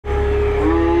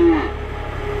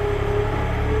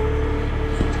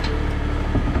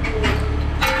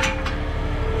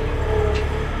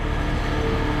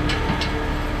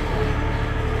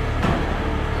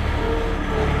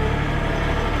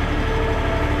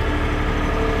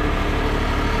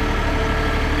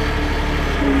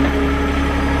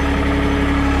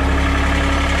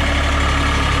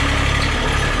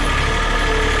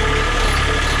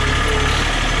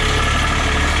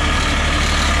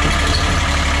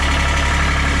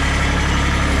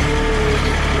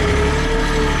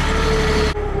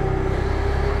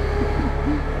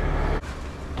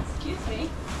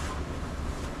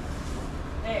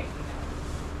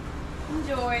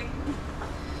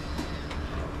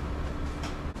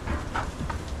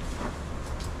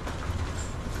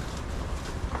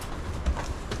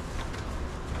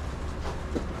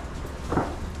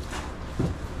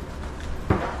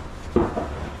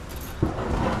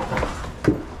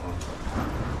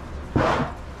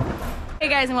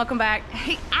guys, and welcome back.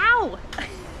 Hey, ow!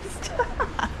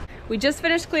 Stop. We just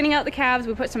finished cleaning out the calves.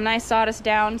 We put some nice sawdust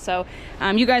down, so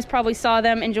you guys probably saw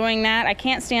them enjoying that. I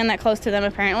can't stand that close to them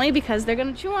apparently because they're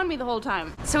gonna chew on me the whole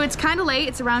time. So it's kind of late,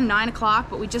 it's around 9 o'clock,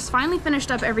 but we just finally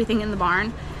finished up everything in the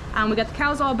barn. We got the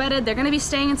cows all bedded. They're gonna be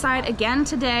staying inside again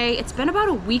today. It's been about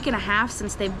a week and a half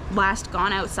since they've last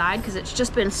gone outside because it's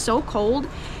just been so cold.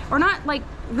 Or not like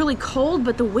really cold,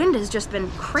 but the wind has just been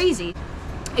crazy.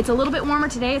 It's a little bit warmer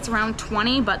today, it's around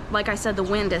 20, but like I said, the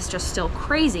wind is just still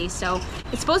crazy. So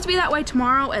it's supposed to be that way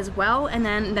tomorrow as well. And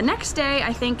then the next day,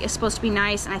 I think, is supposed to be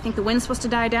nice. And I think the wind's supposed to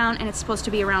die down and it's supposed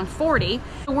to be around 40.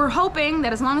 So we're hoping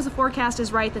that as long as the forecast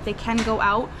is right, that they can go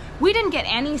out. We didn't get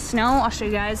any snow, I'll show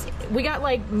you guys. We got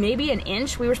like maybe an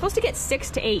inch. We were supposed to get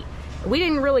 6 to 8. We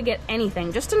didn't really get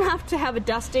anything, just enough to have a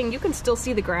dusting. You can still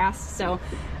see the grass, so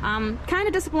kind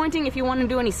of disappointing if you want to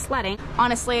do any sledding.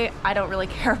 Honestly, I don't really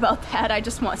care about that. I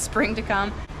just want spring to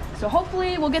come. So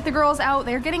hopefully we'll get the girls out.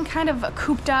 They're getting kind of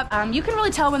cooped up. You can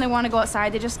really tell when they want to go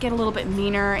outside. They just get a little bit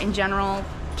meaner in general,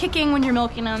 kicking when you're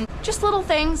milking them. Just little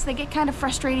things. They get kind of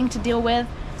frustrating to deal with.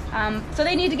 So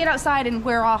they need to get outside and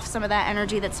wear off some of that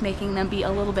energy that's making them be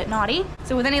a little bit naughty.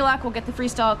 So with any luck, we'll get the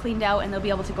freestall cleaned out and they'll be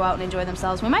able to go out and enjoy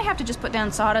themselves. We might have to just put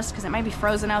down sawdust because it might be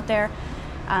frozen out there.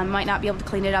 Might not be able to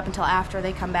clean it up until after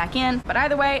they come back in. But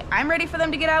either way, I'm ready for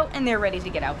them to get out and they're ready to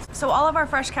get out. So all of our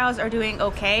fresh cows are doing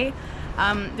okay.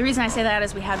 The reason I say that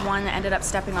is we had one that ended up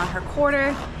stepping on her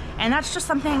quarter. And that's just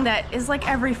something that is like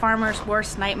every farmer's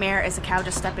worst nightmare, is a cow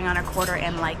just stepping on her quarter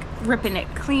and like ripping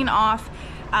it clean off.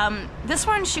 This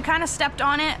one, she kind of stepped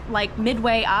on it like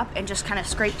midway up and just kind of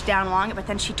scraped down along it, but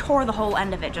then she tore the whole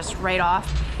end of it just right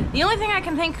off. The only thing I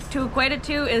can think to equate it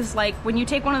to is like when you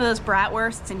take one of those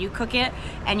bratwursts and you cook it,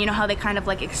 and you know how they kind of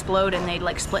like explode and they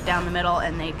like split down the middle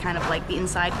and they kind of like the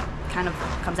inside kind of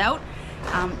comes out.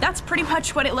 That's pretty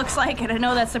much what it looks like, and I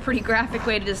know that's a pretty graphic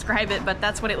way to describe it, but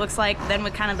that's what it looks like. Then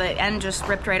with kind of the end just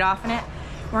ripped right off in it.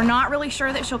 We're not really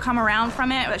sure that she'll come around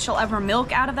from it, that she'll ever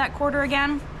milk out of that quarter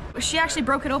again. She actually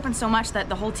broke it open so much that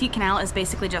the whole teat canal is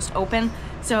basically just open.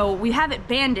 So we have it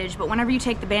bandaged, but whenever you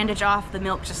take the bandage off, the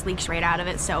milk just leaks right out of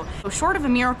it. So short of a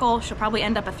miracle, she'll probably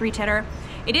end up a 3-titter.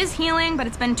 It is healing, but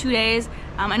it's been 2 days.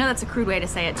 I know that's a crude way to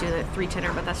say it too, the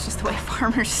 3-titter, but that's just the way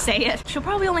farmers say it. She'll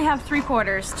probably only have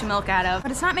 3/4 to milk out of,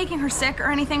 but it's not making her sick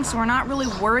or anything, so we're not really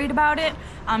worried about it.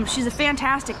 She's a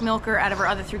fantastic milker out of her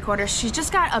other 3/4. She's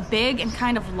just got a big and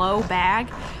kind of low bag,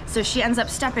 so she ends up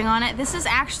stepping on it. This is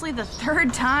actually the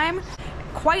 3rd time.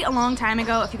 Quite a long time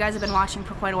ago, if you guys have been watching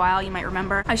for quite a while, you might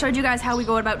remember, I showed you guys how we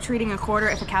go about treating a quarter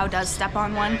if a cow does step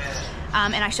on one.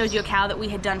 And I showed you a cow that we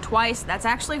had done twice. That's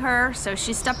actually her. So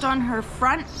she stepped on her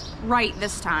front right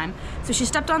this time. So she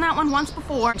stepped on that one once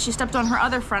before. She stepped on her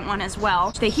other front one as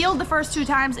well. They healed the first 2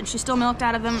 times and she still milked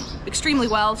out of them extremely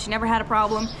well. She never had a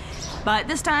problem. But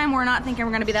this time we're not thinking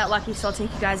we're gonna be that lucky, so I'll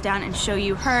take you guys down and show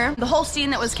you her. The whole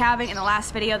scene that was calving in the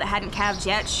last video that hadn't calved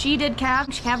yet, she did calve.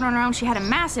 She calved on her own. She had a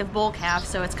massive bull calf,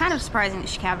 so it's kind of surprising that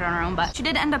she calved on her own, but she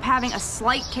did end up having a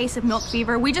slight case of milk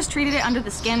fever. We just treated it under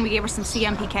the skin. We gave her some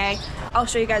CMPK. I'll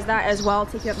show you guys that as well. I'll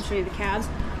take you up and show you the calves.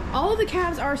 All of the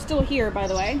calves are still here, by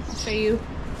the way. I'll show you.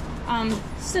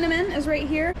 Cinnamon is right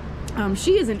here.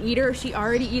 She is an eater. She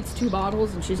already eats 2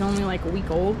 bottles and she's only like a week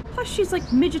old. Plus she's like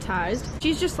midgetized.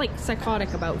 She's just like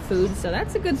psychotic about food, so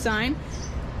that's a good sign.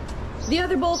 The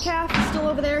other bull calf is still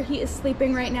over there. He is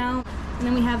sleeping right now. And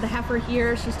then we have the heifer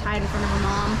here. She's tied in front of her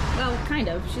mom. Well, kind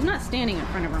of. She's not standing in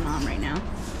front of her mom right now.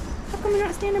 How come you're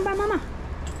not standing by mama?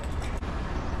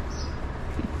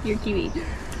 You're cute.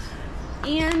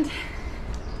 And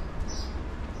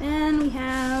then we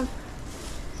have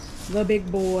the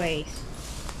big boy.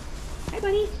 Hi,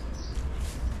 buddy.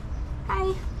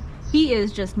 Hi. He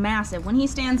is just massive. When he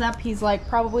stands up, he's like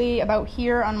probably about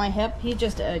here on my hip. He's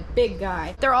just a big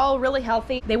guy. They're all really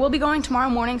healthy. They will be going tomorrow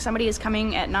morning. Somebody is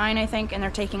coming at 9, I think, and they're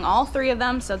taking all 3 of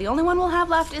them. So the only one we'll have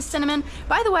left is Cinnamon.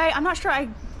 By the way, I'm not sure I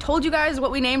told you guys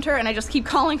what we named her, and I just keep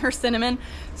calling her Cinnamon.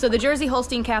 So the Jersey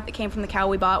Holstein calf that came from the cow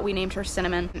we bought, we named her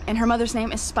Cinnamon. And her mother's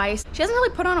name is Spice. She hasn't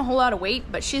really put on a whole lot of weight,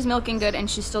 but she's milking good and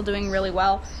she's still doing really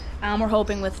well. We're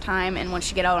hoping with time, and once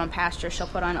she get out on pasture, she'll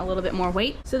put on a little bit more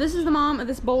weight. So this is the mom of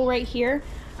this bull right here.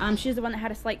 She's the one that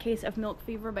had a slight case of milk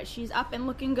fever, but she's up and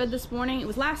looking good this morning. It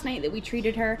was last night that we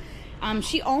treated her.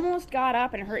 She almost got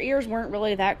up and her ears weren't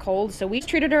really that cold, so we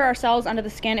treated her ourselves under the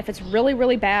skin. If it's really,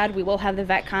 really bad, we will have the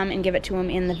vet come and give it to him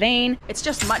in the vein. It's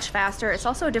just much faster. It's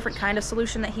also a different kind of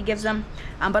solution that he gives them,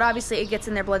 but obviously it gets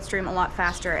in their bloodstream a lot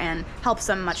faster and helps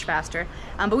them much faster.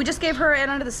 But we just gave her it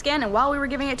under the skin, and while we were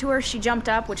giving it to her, she jumped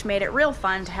up, which made it real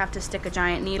fun to have to stick a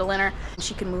giant needle in her.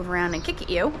 She can move around and kick at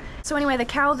you. So anyway, the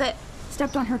cow that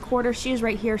stepped on her quarter, she's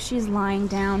right here. She's lying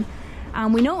down.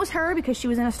 We know it was her because she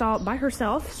was in a stall by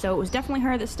herself, so it was definitely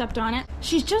her that stepped on it.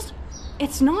 She's just,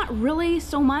 it's not really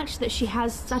so much that she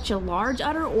has such a large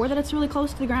udder or that it's really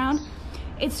close to the ground.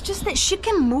 It's just that she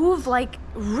can move like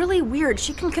really weird.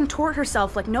 She can contort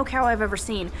herself like no cow I've ever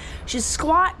seen. She's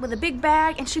squat with a big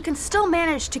bag and she can still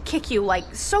manage to kick you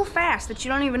like so fast that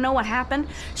you don't even know what happened.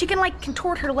 She can like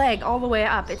contort her leg all the way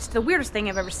up. It's the weirdest thing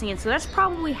I've ever seen. So that's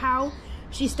probably how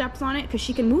she steps on it, because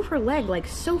she can move her leg like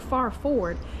so far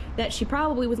forward that she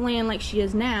probably was laying like she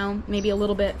is now, maybe a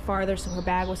little bit farther so her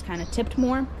bag was kind of tipped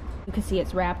more. You can see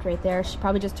it's wrapped right there. She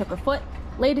probably just took her foot,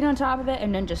 laid it on top of it,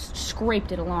 and then just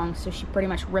scraped it along, so she pretty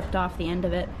much ripped off the end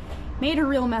of it. Made a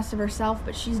real mess of herself,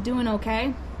 but she's doing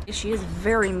okay. She is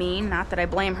very mean, not that I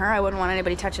blame her. I wouldn't want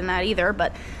anybody touching that either,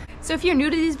 but so if you're new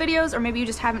to these videos, or maybe you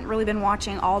just haven't really been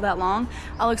watching all that long,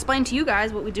 I'll explain to you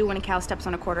guys what we do when a cow steps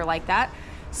on a quarter like that.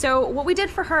 So what we did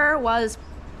for her was,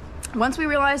 once we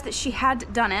realized that she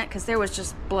had done it, because there was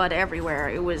just blood everywhere,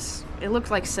 it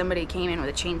looked like somebody came in with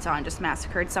a chainsaw and just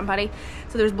massacred somebody.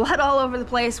 So there's blood all over the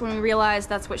place. When we realized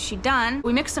that's what she'd done,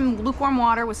 we mixed some lukewarm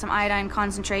water with some iodine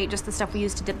concentrate, just the stuff we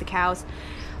used to dip the cows.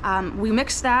 We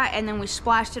mixed that and then we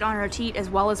splashed it on her teat as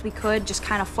well as we could, just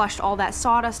kind of flushed all that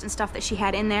sawdust and stuff that she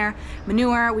had in there,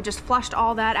 manure. We just flushed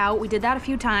all that out. We did that a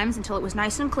few times until it was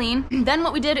nice and clean. Then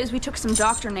what we did is we took some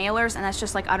Dr. Nailers, and that's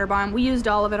just like udder balm. We used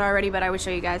all of it already, but I would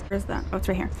show you guys. Where's that? Oh, it's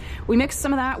right here. We mixed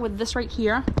some of that with this right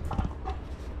here.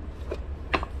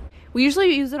 We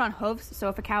usually use it on hooves, so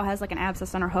if a cow has like an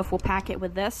abscess on her hoof, we'll pack it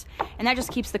with this, and that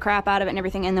just keeps the crap out of it and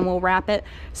everything, and then we'll wrap it.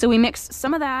 So we mixed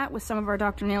some of that with some of our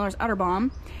Dr. Nailers udder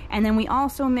balm, and then we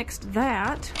also mixed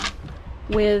that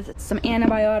with some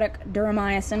antibiotic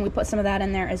Duramycin. We put some of that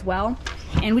in there as well,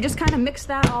 and we just kind of mixed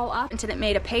that all up until it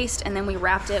made a paste, and then we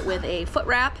wrapped it with a foot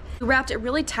wrap. We wrapped it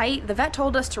really tight. The vet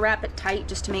told us to wrap it tight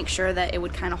just to make sure that it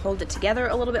would kind of hold it together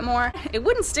a little bit more. It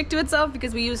wouldn't stick to itself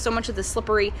because we used so much of the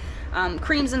slippery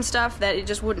creams and stuff that it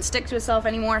just wouldn't stick to itself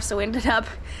anymore, so we ended up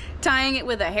tying it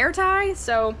with a hair tie.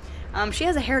 So she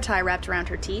has a hair tie wrapped around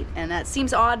her teat, and that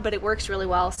seems odd, but it works really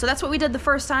well. So that's what we did the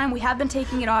first time. We have been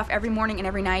taking it off every morning and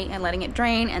every night and letting it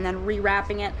drain and then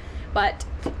re-wrapping it. But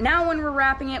now when we're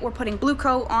wrapping it, we're putting Blue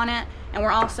Coat on it, and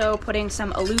we're also putting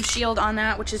some AluShield on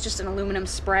that, which is just an aluminum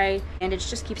spray, and it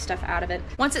just keeps stuff out of it.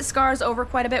 Once it scars over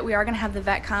quite a bit, we are gonna have the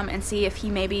vet come and see if he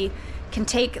maybe can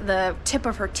take the tip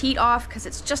of her teat off, because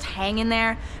it's just hanging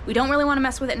there. We don't really want to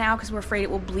mess with it now because we're afraid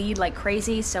it will bleed like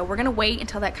crazy, so we're gonna wait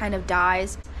until that kind of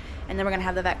dies, and then we're gonna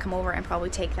have the vet come over and probably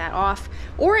take that off.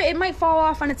 Or it might fall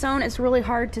off on its own. It's really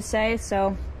hard to say.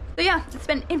 So yeah, it's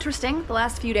been interesting the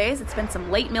last few days. It's been some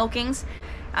late milkings.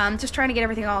 Just trying to get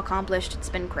everything all accomplished. It's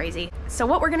been crazy. So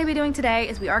what we're gonna be doing today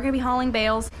is we are gonna be hauling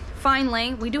bales.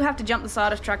 Finally, we do have to jump the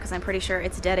sawdust truck because I'm pretty sure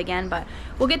it's dead again, but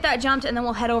we'll get that jumped and then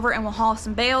we'll head over and we'll haul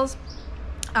some bales.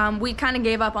 We kind of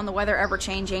gave up on the weather ever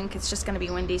changing because it's just going to be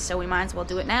windy, so we might as well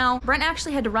do it now. Brent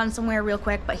actually had to run somewhere real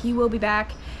quick, but he will be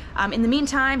back. In the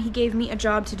meantime, he gave me a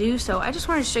job to do, so I just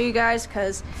wanted to show you guys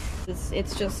because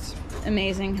it's just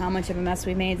amazing how much of a mess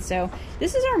we made. So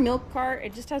this is our milk cart.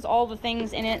 It just has all the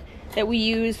things in it that we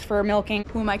use for milking.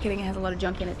 Who am I kidding? It has a lot of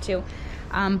junk in it too.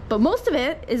 But most of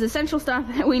it is essential stuff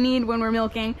that we need when we're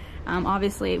milking.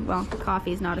 Obviously, well,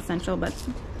 coffee is not essential, but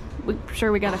we're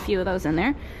sure we got a few of those in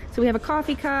there. So we have a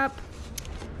coffee cup.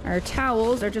 Our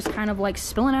towels are just kind of like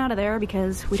spilling out of there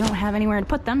because we don't have anywhere to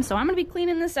put them. So I'm gonna be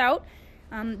cleaning this out.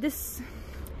 That's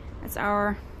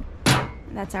our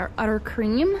udder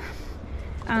cream.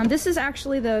 This is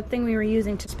actually the thing we were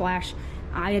using to splash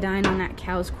iodine on that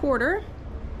cow's quarter.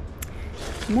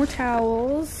 More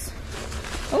towels.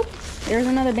 Oh, there's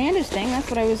another bandage thing. That's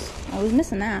what I was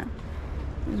missing that.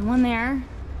 There's one there.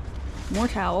 More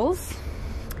towels.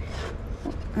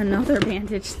 Another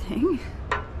bandage thing.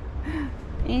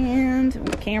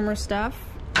 And camera stuff.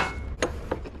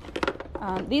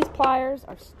 These pliers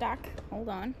are stuck. Hold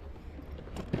on.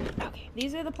 Okay,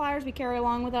 these are the pliers we carry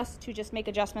along with us to just make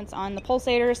adjustments on the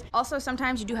pulsators. Also,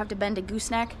 sometimes you do have to bend a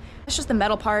gooseneck. That's just the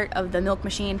metal part of the milk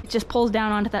machine. It just pulls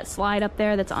down onto that slide up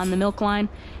there that's on the milk line.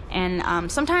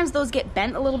 And sometimes those get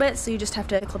bent a little bit, so you just have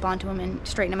to clip onto them and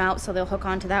straighten them out so they'll hook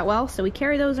onto that well. So we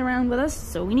carry those around with us,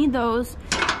 so we need those.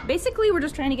 Basically, we're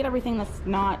just trying to get everything that's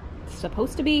not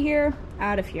supposed to be here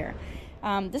out of here.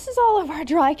 This is all of our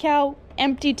dry cow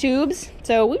empty tubes.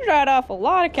 So we've dried off a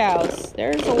lot of cows.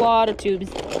 There's a lot of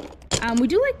tubes. We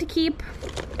do like to keep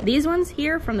these ones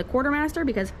here from the quartermaster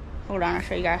because, hold on, I'll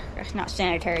show you guys. That's not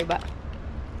sanitary, but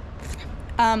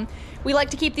we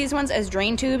like to keep these ones as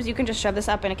drain tubes. You can just shove this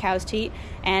up in a cow's teat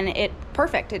and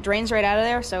perfect. It drains right out of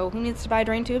there. So who needs to buy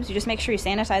drain tubes? You just make sure you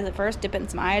sanitize it first, dip it in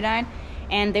some iodine,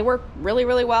 and they work really,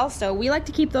 really well. So we like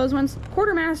to keep those ones.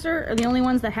 Quartermaster are the only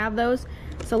ones that have those.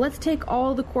 So let's take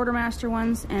all the Quartermaster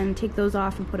ones and take those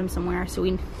off and put them somewhere so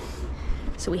we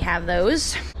have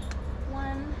those.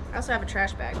 One. I also have a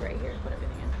trash bag right here to put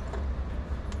everything in.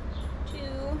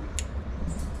 Two.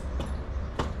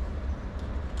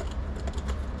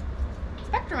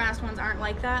 Spectramaster ones aren't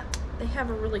like that. They have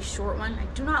a really short one. I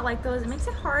do not like those. It makes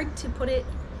it hard to put it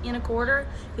in a quarter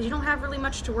because you don't have really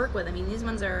much to work with. I mean, these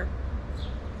ones are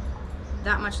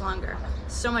that much longer.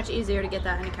 So much easier to get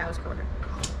that in a cow's quarter.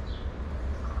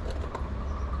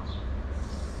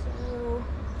 So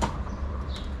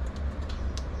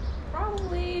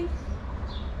probably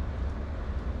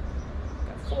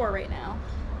got 4 right now.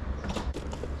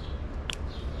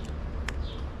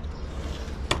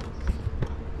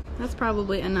 That's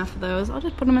probably enough of those. I'll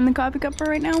just put them in the coffee cup for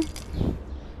right now.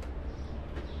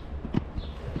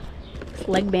 This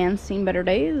leg band's seen better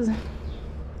days.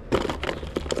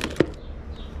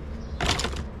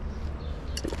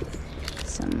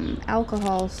 Some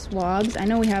alcohol swabs. I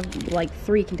know we have like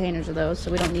 3 containers of those,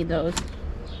 so we don't need those.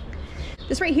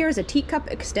 This right here is a teat cup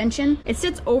extension. It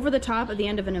sits over the top at the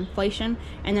end of an inflation,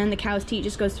 and then the cow's teat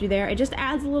just goes through there. It just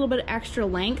adds a little bit of extra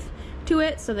length to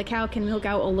it so the cow can milk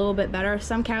out a little bit better.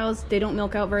 Some cows, they don't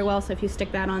milk out very well, so if you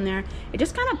stick that on there, it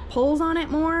just kind of pulls on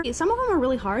it more. Some of them are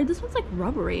really hard. This one's like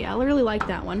rubbery. I really like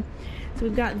that one. So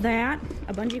we've got that,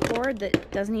 a bungee cord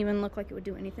that doesn't even look like it would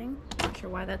do anything. Not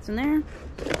sure why that's in there.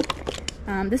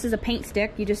 This is a paint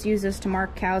stick. You just use this to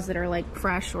mark cows that are like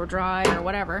fresh or dry or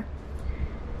whatever.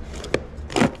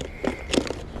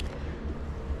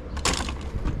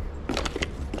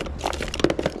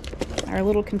 Our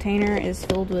little container is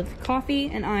filled with coffee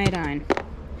and iodine.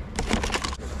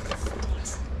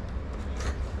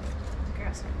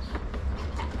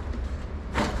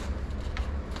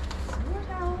 More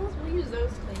towels. We'll use those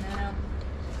to clean that out.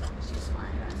 Let's use some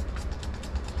iodine.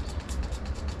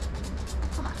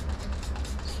 Come on.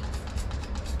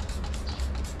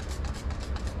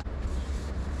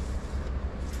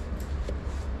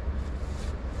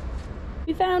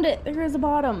 We found it. There is a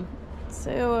bottom.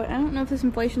 So, I don't know if this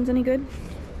inflation's any good.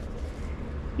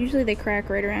 Usually they crack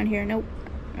right around here. Nope.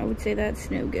 I would say that's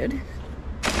no good.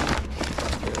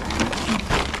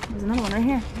 There's another one right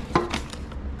here.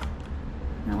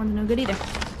 That one's no good either.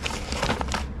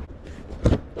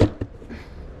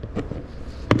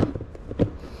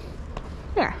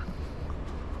 There.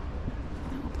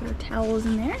 I'll put our towels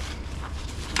in there.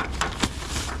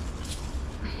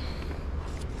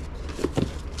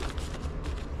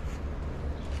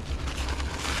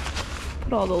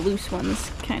 All the loose ones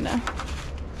kind of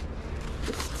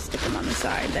just stick them on the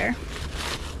side there.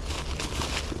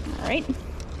 All right,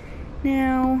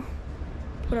 now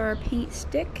put our paint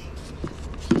stick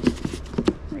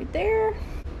right there,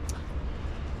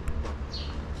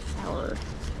 our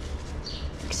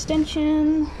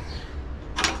extension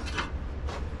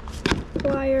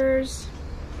pliers.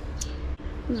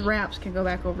 These wraps can go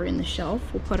back over in the shelf.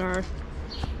 We'll put our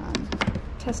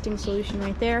testing solution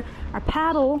right there. Our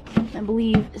paddle, I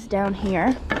believe, is down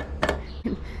here.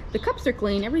 The cups are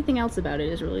clean. Everything else about it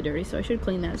is really dirty, so I should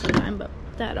clean that sometime, but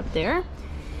put that up there.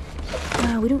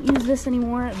 We don't use this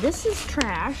anymore. This is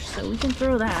trash, so we can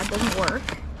throw that. It doesn't work.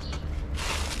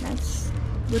 That's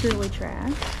literally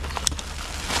trash.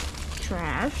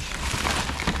 Trash.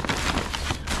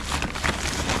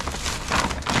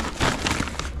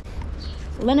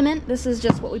 Liniment, this is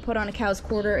just what we put on a cow's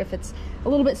quarter if it's a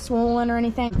little bit swollen or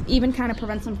anything. Even kind of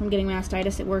prevents them from getting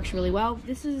mastitis. It works really well.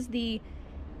 This is the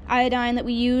iodine that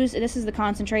we use. This is the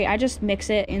concentrate. I just mix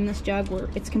it in this jug where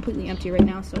it's completely empty right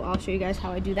now, so I'll show you guys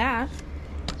how I do that.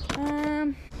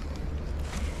 I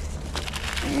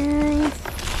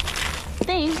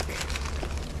think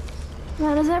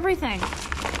that is everything.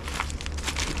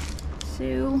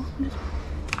 So just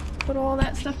put all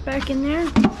that stuff back in there.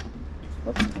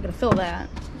 Oops, I gotta fill that.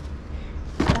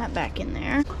 Put that back in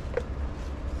there.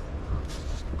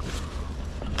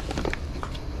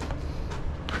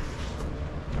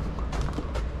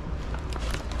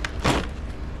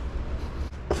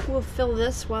 We'll fill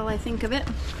this while I think of it.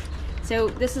 So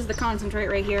this is the concentrate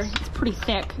right here. It's pretty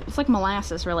thick. It's like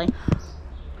molasses, really.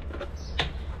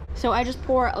 So I just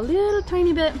pour a little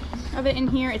tiny bit of it in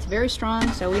here. It's very strong,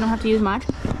 so we don't have to use much.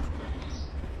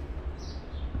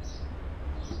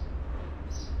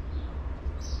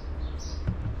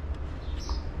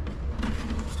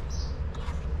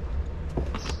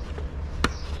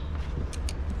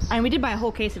 And we did buy a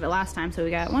whole case of it last time, so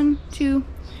we got 1, 2,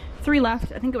 3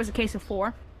 left. I think it was a case of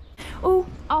 4. Oh,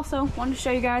 also wanted to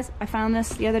show you guys, I found this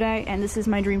the other day, and this is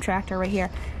my dream tractor right here.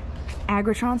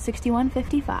 Agritron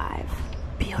 6155.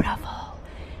 Beautiful.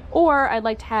 or I'd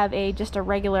like to have just a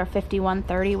regular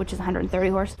 5130, which is 130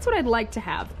 horse. That's what I'd like to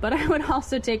have, but I would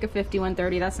also take a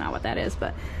 5130. That's not what that is,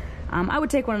 but I would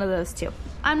take one of those too.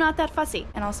 I'm not that fussy,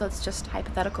 and also it's just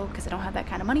hypothetical because I don't have that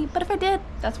kind of money, but if I did,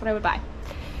 that's what I would buy.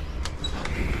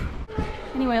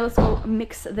 Anyway, let's go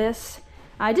mix this.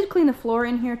 I did clean the floor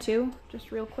in here too,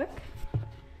 just real quick.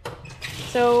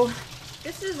 So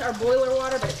this is our boiler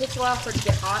water, but it takes a while for it to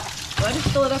get hot. So I just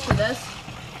fill it up with this.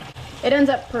 It ends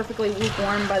up perfectly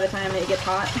lukewarm by the time it gets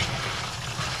hot.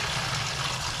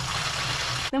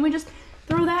 Then we just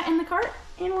throw that in the cart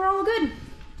and we're all good.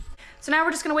 So now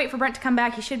we're just gonna wait for Brent to come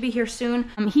back. He should be here soon.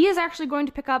 He is actually going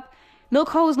to pick up milk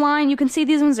hose line. You can see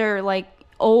these ones are like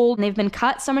old and they've been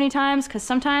cut so many times because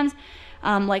sometimes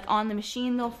like on the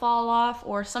machine they'll fall off,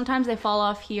 or sometimes they fall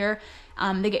off here.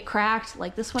 They get cracked,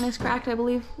 like this one is cracked, I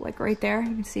believe, like right there.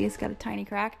 You can see it's got a tiny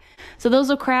crack. So those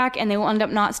will crack and they will end up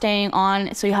not staying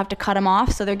on, so you have to cut them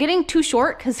off. So they're getting too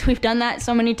short because we've done that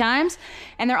so many times.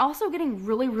 And they're also getting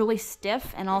really, really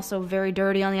stiff and also very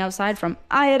dirty on the outside from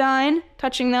iodine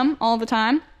touching them all the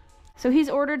time. So he's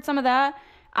ordered some of that.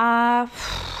 I'm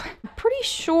pretty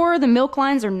sure the milk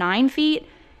lines are 9 feet.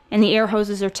 And the air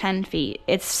hoses are 10 feet.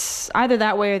 It's either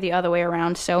that way or the other way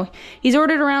around. So he's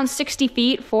ordered around 60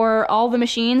 feet for all the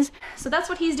machines. So that's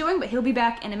what he's doing, but he'll be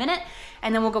back in a minute.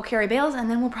 And then we'll go carry bales and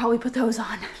then we'll probably put those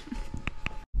on.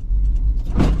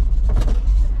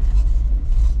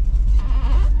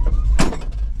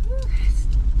 It's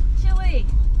chilly.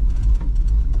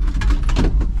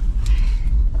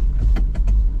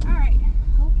 All right.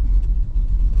 Oh.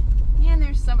 And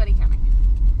there's somebody coming.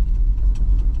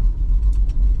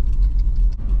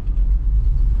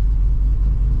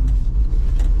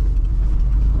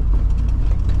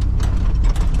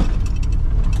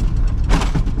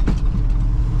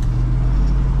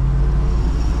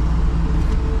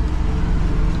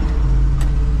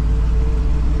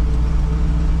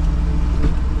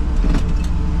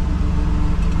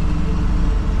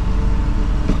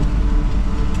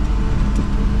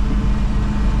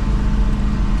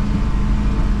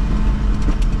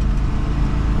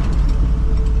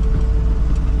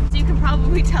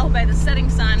 Tell by the setting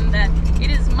sun that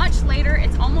it is much later.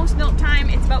 It's almost milk time.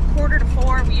 It's about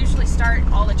 3:45. We usually start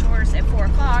all the chores at 4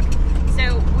 o'clock.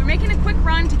 So we're making a quick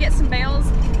run to get some bales.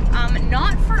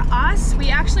 Not for us. We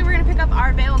actually were going to pick up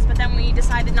our bales, but then we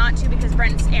decided not to because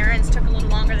Brent's errands took a little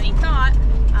longer than he thought.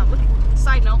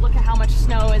 Side note, look at how much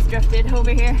snow has drifted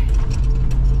over here.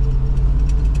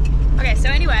 Okay, so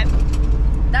anyway,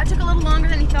 that took a little longer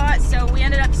than he thought, so we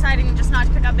ended up deciding just not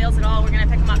to pick up bales at all. We're gonna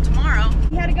pick them up tomorrow.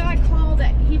 He had a guy call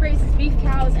that he raises beef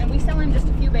cows and we sell him just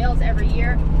a few bales every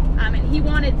year. And he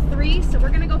wanted 3, so we're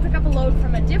gonna go pick up a load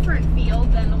from a different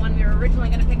field than the one we were originally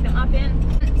gonna pick them up in.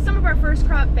 Some of our first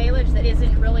crop baleage that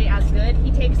isn't really as good,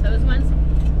 he takes those ones.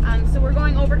 So we're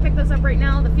going over to pick those up right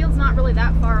now. The field's not really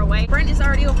that far away. Brent is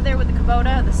already over there with the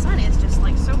Kubota. The sun is just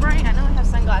like so bright. I know I have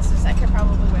sunglasses. I could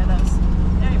probably wear those.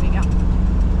 There we go.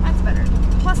 That's better.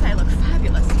 Plus I look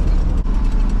fabulous.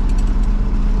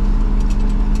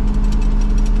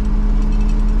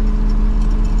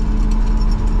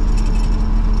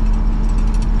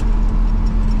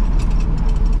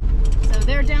 So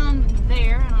they're down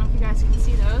there. I don't know if you guys can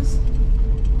see those.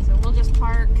 So we'll just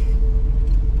park.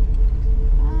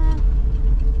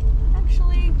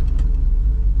 Actually,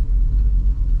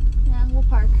 yeah, we'll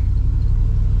park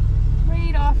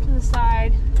right off to the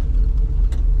side.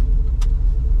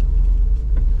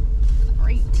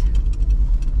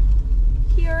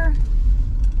 Here,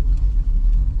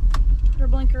 put our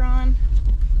blinker on.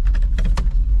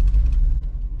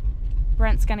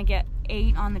 Brent's gonna get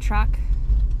 8 on the truck.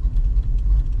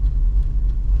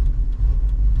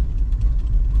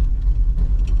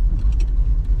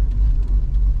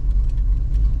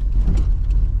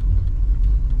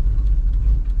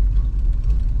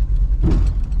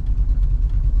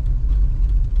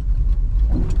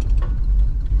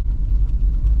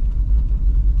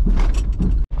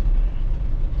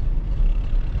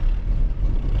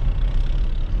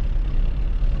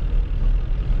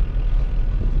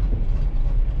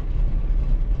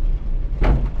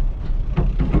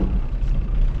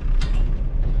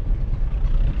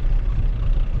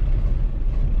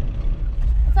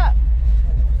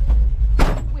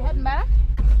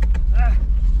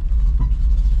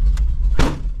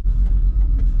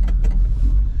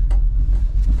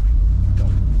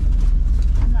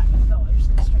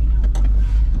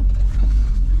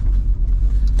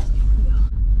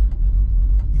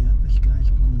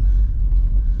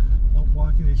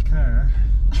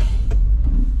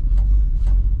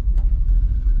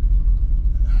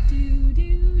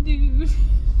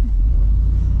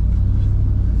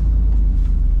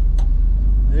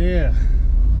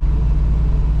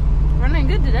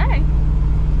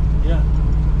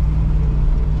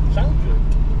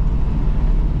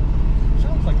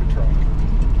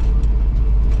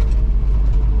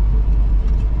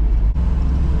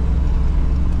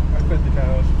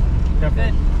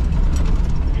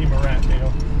 that, you know.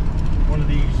 One of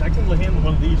these. I can handle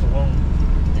one of these alone.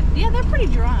 Yeah, they're pretty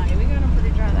dry. We got them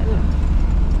pretty dry that time.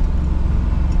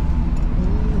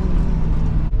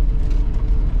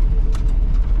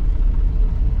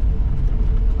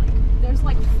 There's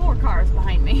like 4 cars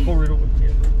behind me. Pull right over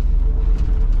here.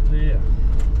 Yeah.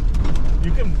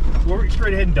 You can go right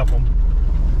straight ahead and dump them.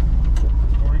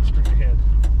 Go right straight ahead.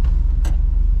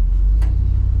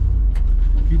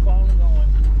 Keep on going.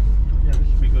 Yeah, this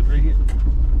should be good right here.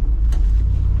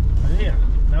 Yeah,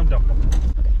 now dump them. Okay.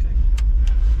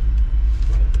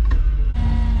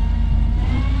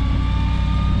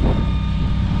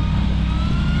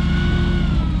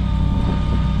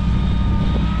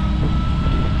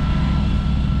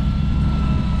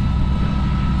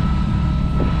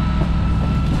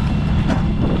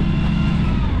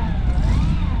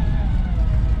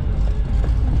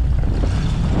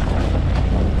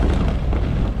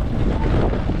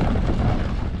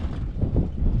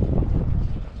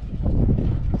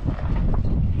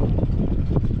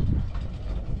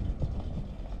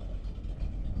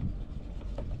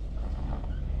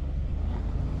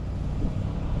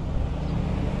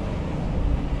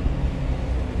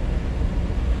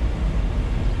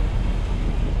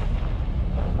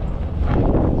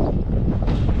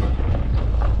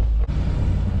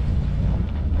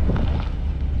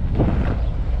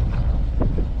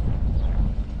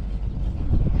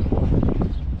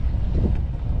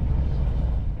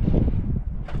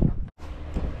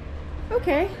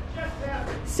 Okay,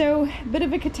 so bit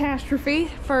of a catastrophe.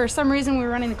 For some reason we were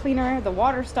running the cleaner, the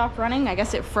water stopped running. I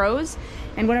guess it froze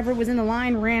and whatever was in the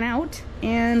line ran out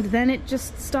and then it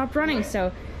just stopped running.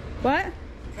 So what?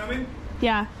 Coming?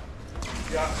 Yeah.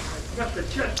 Yeah, I got the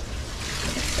chest.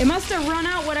 It must have run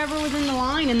out whatever was in the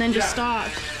line and then just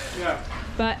stopped. Yeah.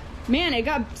 But man, it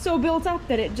got so built up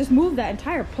that it just moved that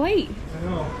entire plate. I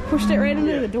know. Pushed it right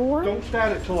into the door. Don't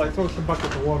start it till I throw some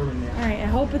buckets of water in there. All right, I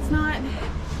hope it's not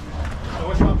No,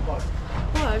 it's not plugged.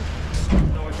 plugged.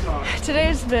 No, it's not.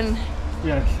 Today's been,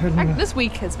 Yeah. this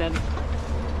week has been.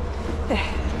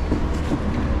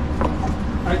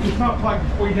 It's not plugged.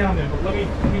 It's way down there, but let me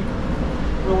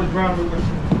really ground it with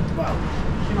some, well,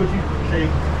 see what you can say.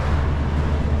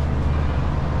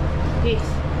 Jeez,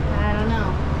 I don't know.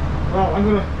 Well, I'm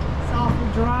gonna. It's awful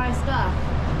dry stuff.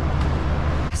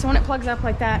 So when it plugs up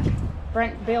like that,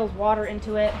 Brent bails water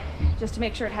into it just to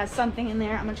make sure it has something in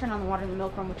there. I'm gonna turn on the water in the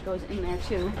milk room, which goes in there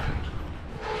too.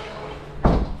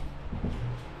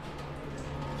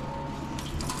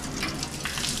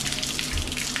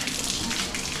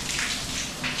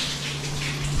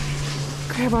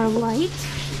 Grab our light.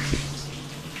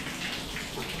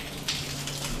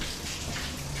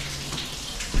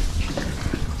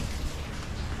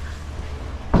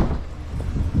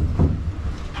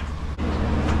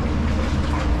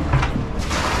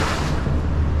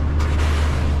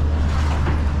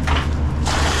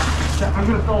 I'm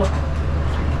gonna fill it.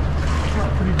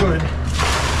 Not pretty good.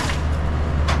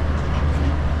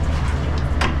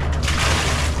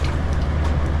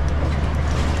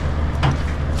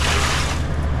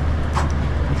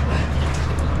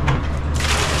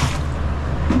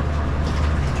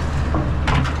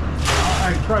 All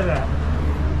right, try that.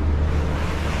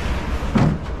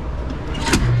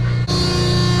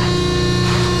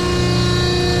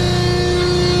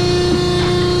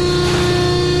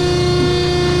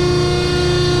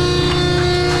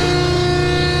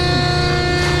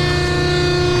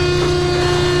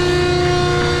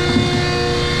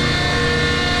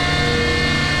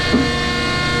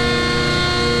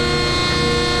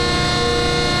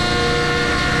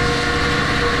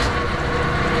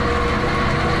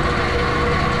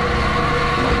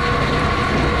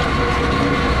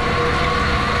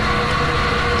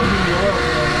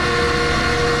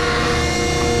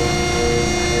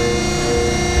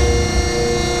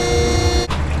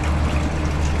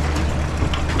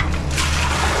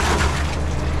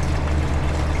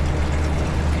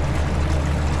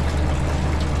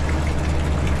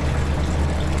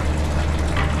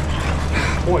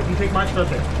 Boy, it didn't take much,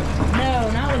 does it? No,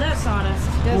 not with that sawdust.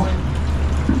 It doesn't.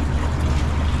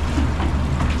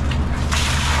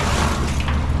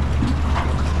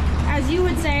 As you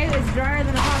would say, it's drier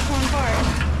than a popcorn fart.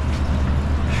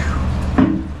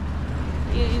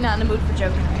 You're not in the mood for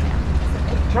joking right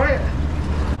now. Try it.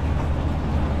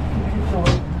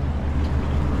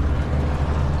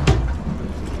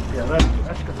 Yeah,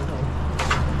 that's good to know.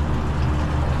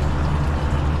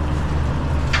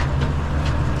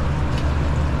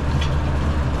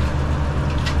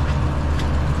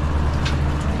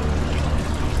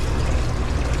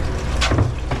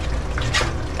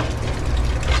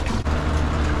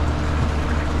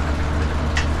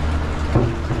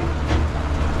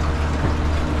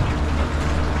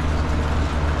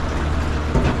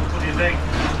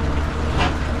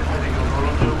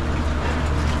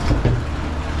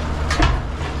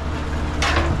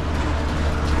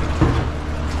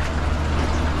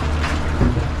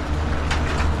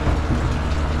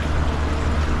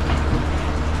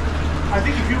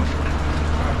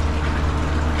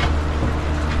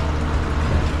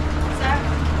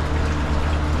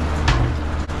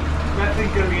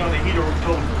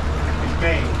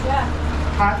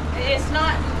 hot? It's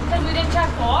not because we didn't check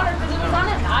the water because it was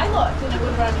running. I looked and it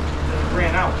was running. It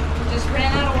ran out. It just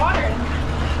ran out of water.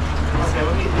 Okay,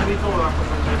 let me fill it up with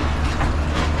something.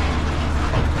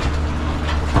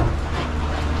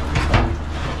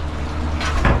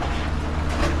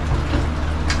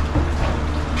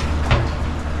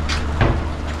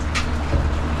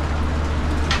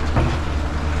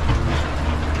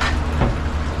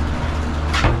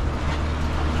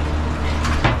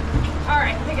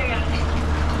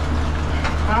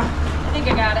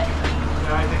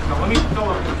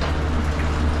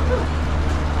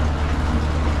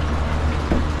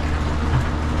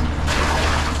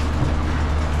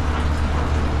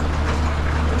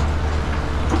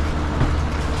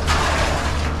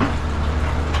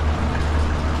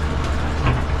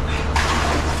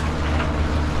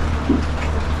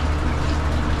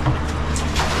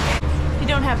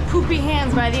 Poopy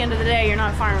hands by the end of the day, you're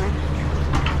not farming.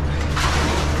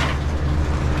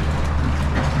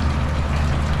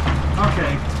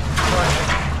 Okay.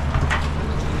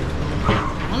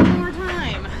 One more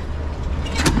time.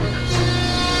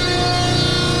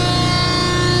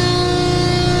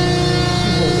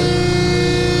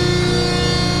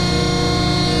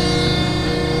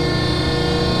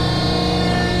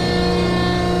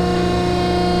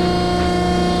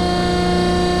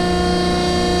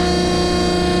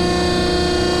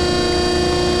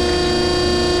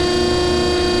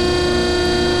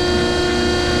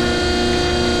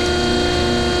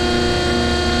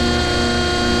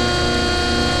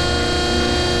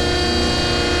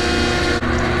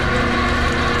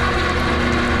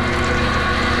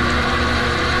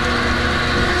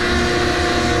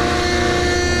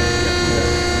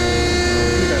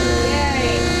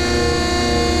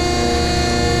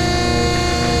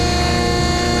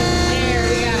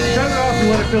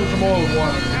 Fill some oil with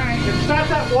water. Alright. It's not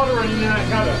that water running in that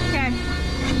gutter. Okay.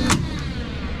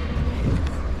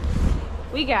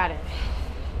 We got it.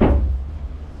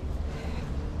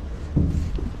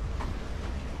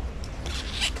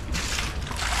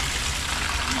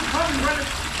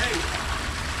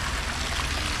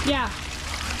 Yeah.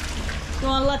 You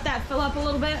want to let that fill up a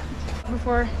little bit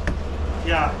before?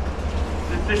 Yeah.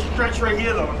 This stretch right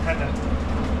here, though, I'm kind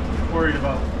of worried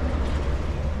about.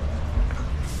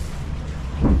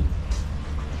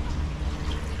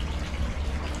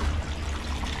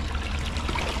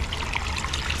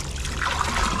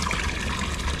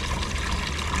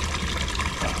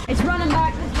 It's running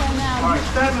back this way now. All right,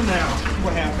 stand now. See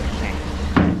what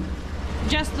happens.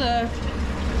 Just the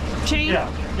chain? Yeah.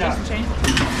 Just the chain.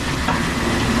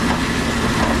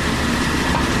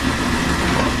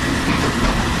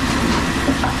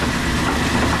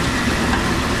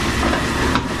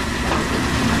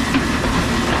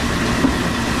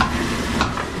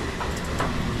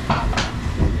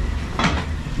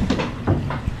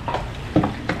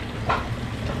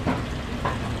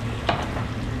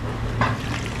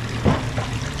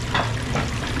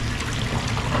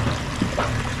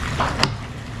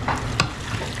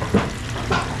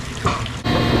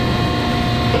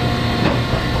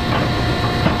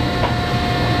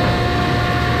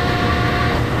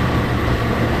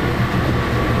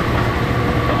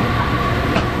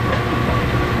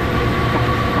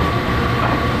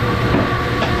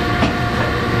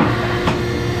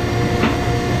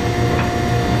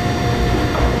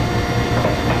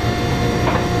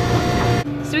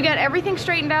 Everything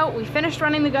straightened out. We finished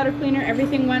running the gutter cleaner.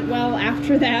 Everything went well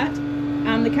after that.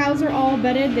 The cows are all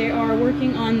bedded. They are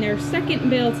working on their second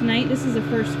bale tonight. This is a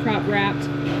first crop wrapped,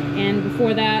 and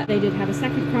before that they did have a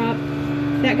second crop.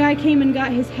 That guy came and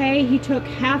got his hay. He took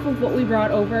half of what we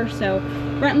brought over, so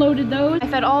Brent loaded those. I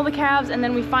fed all the calves, and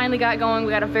then we finally got going.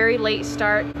 We got a very late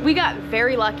start. We got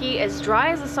very lucky. As dry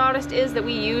as the sawdust is that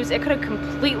we use, it could have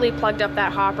completely plugged up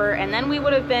that hopper, and then we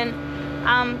would have been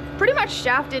pretty much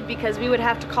shafted because we would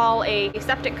have to call a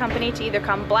septic company to either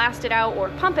come blast it out or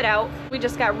pump it out. We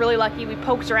just got really lucky. We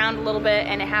poked around a little bit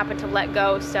and it happened to let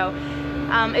go. So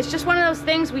it's just one of those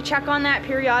things. We check on that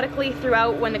periodically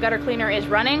throughout when the gutter cleaner is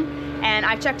running, and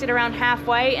I checked it around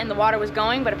halfway and the water was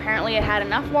going, but apparently it had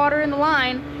enough water in the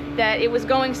line that it was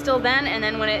going still then, and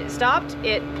then when it stopped,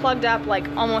 it plugged up like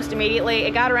almost immediately.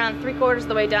 It got around 3/4 of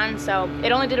the way done, so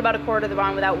it only did about 1/4 of the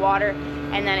run without water,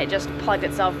 and then it just plugged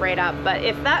itself right up. But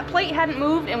if that plate hadn't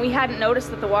moved and we hadn't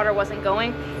noticed that the water wasn't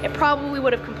going, it probably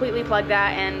would have completely plugged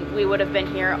that, and we would have been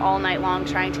here all night long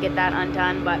trying to get that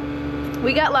undone. But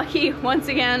we got lucky once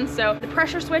again. So the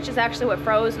pressure switch is actually what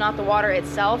froze, not the water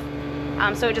itself.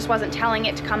 So it just wasn't telling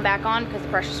it to come back on because the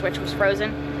pressure switch was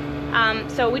frozen.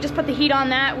 So we just put the heat on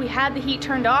that. We had the heat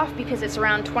turned off because it's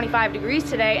around 25 degrees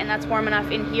today, and that's warm enough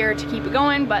in here to keep it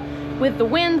going, but with the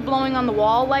wind blowing on the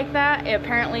wall like that, it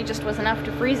apparently just was enough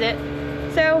to freeze it.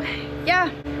 So yeah,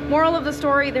 moral of the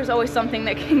story, there's always something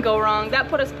that can go wrong. That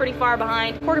put us pretty far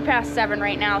behind. 7:15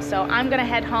 right now, so I'm gonna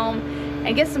head home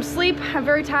and get some sleep. I'm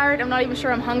very tired. I'm not even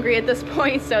sure I'm hungry at this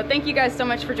point. So thank you guys so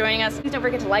much for joining us. Please don't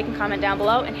forget to like and comment down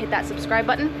below and hit that subscribe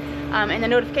button and the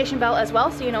notification bell as well,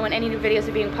 so you know when any new videos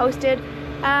are being posted.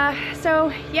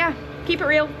 So yeah, keep it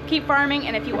real, keep farming,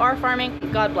 and if you are farming,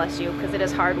 God bless you, because it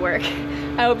is hard work.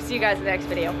 I hope to see you guys in the next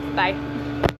video. Bye.